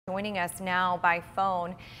Joining us now by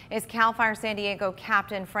phone is CAL FIRE San Diego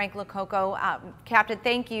Captain Frank Lococo. Captain,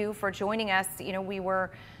 thank you for joining us. You know, we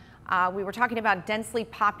were talking about densely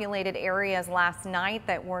populated areas last night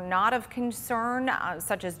that were not of concern,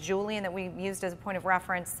 such as Julian, that we used as a point of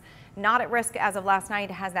reference. Not at risk as of last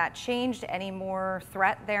night. Has that changed? Any more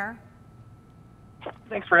threat there?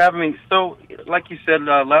 Thanks for having me. So, like you said,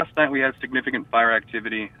 last night we had significant fire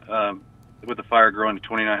activity with the fire growing to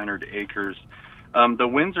 2,900 acres. The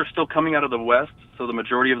winds are still coming out of the west, so the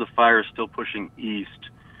majority of the fire is still pushing east.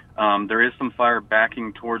 There is some fire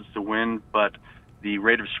backing towards the wind, but the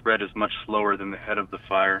rate of spread is much slower than the head of the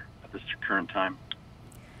fire at this current time.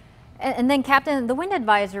 And then, Captain, the wind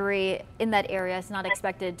advisory in that area is not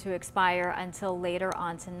expected to expire until later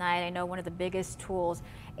on tonight. I know one of the biggest tools,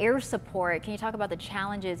 air support. Can you talk about the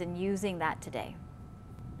challenges in using that today?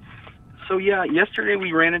 So yeah, yesterday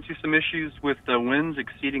we ran into some issues with the winds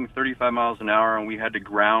exceeding 35 miles an hour, and we had to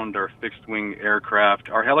ground our fixed-wing aircraft.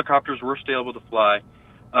 Our helicopters were still able to fly.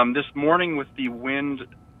 This morning, with the wind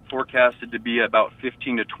forecasted to be about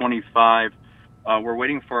 15 to 25, we're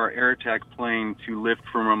waiting for our air attack plane to lift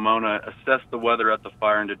from Ramona, assess the weather at the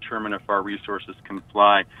fire, and determine if our resources can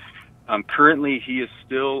fly. Currently, he is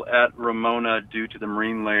still at Ramona due to the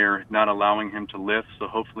marine layer not allowing him to lift, so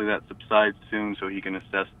hopefully that subsides soon so he can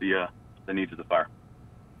assess the needs of the fire.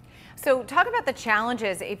 So talk about the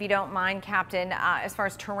challenges, if you don't mind, Captain, as far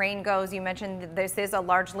as terrain goes. You mentioned that this is a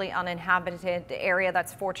largely uninhabited area.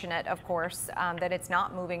 That's fortunate, of course, that it's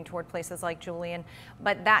not moving toward places like Julian,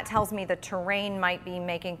 but that tells me the terrain might be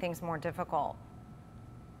making things more difficult.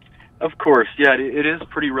 Of course, yeah, it is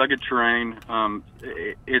pretty rugged terrain.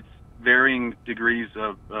 It's varying degrees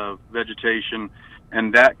of vegetation,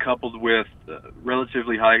 and that coupled with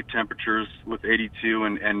relatively high temperatures with 82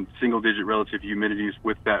 and single-digit relative humidities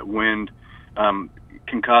with that wind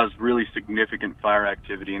can cause really significant fire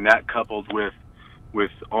activity, and that coupled with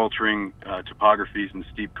altering topographies and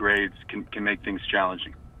steep grades can make things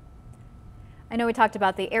challenging. I know we talked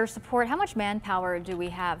about the air support. How much manpower do we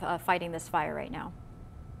have fighting this fire right now?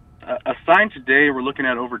 Assigned today, we're looking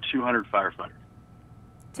at over 200 firefighters.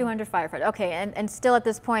 200 firefighters. Okay, and still at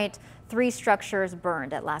this point, 3 structures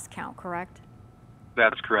burned at last count, correct?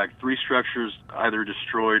 That's correct. 3 structures either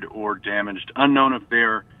destroyed or damaged. Unknown if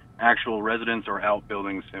they're actual residents or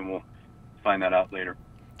outbuildings, and we'll find that out later.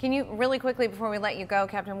 Can you really quickly, before we let you go,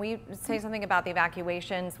 Captain, will you say something about the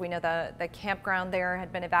evacuations? We know the campground there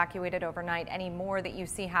had been evacuated overnight. Any more that you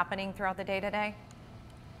see happening throughout the day today?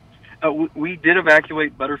 We did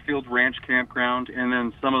evacuate Butterfield Ranch Campground, and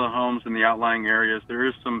then some of the homes in the outlying areas. There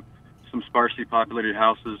is some sparsely populated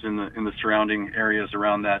houses in the surrounding areas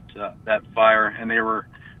around that fire, and they were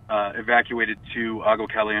evacuated to Agua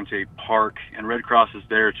Caliente Park, and Red Cross is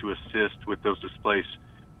there to assist with those displaced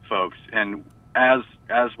folks. And as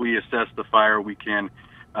we assess the fire, we can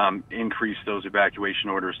increase those evacuation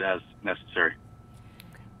orders as necessary.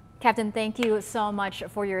 Captain, thank you so much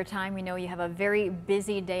for your time. We know you have a very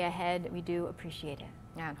busy day ahead. We do appreciate it.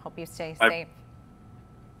 Yeah, and hope you stay safe.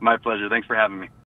 My pleasure. Thanks for having me.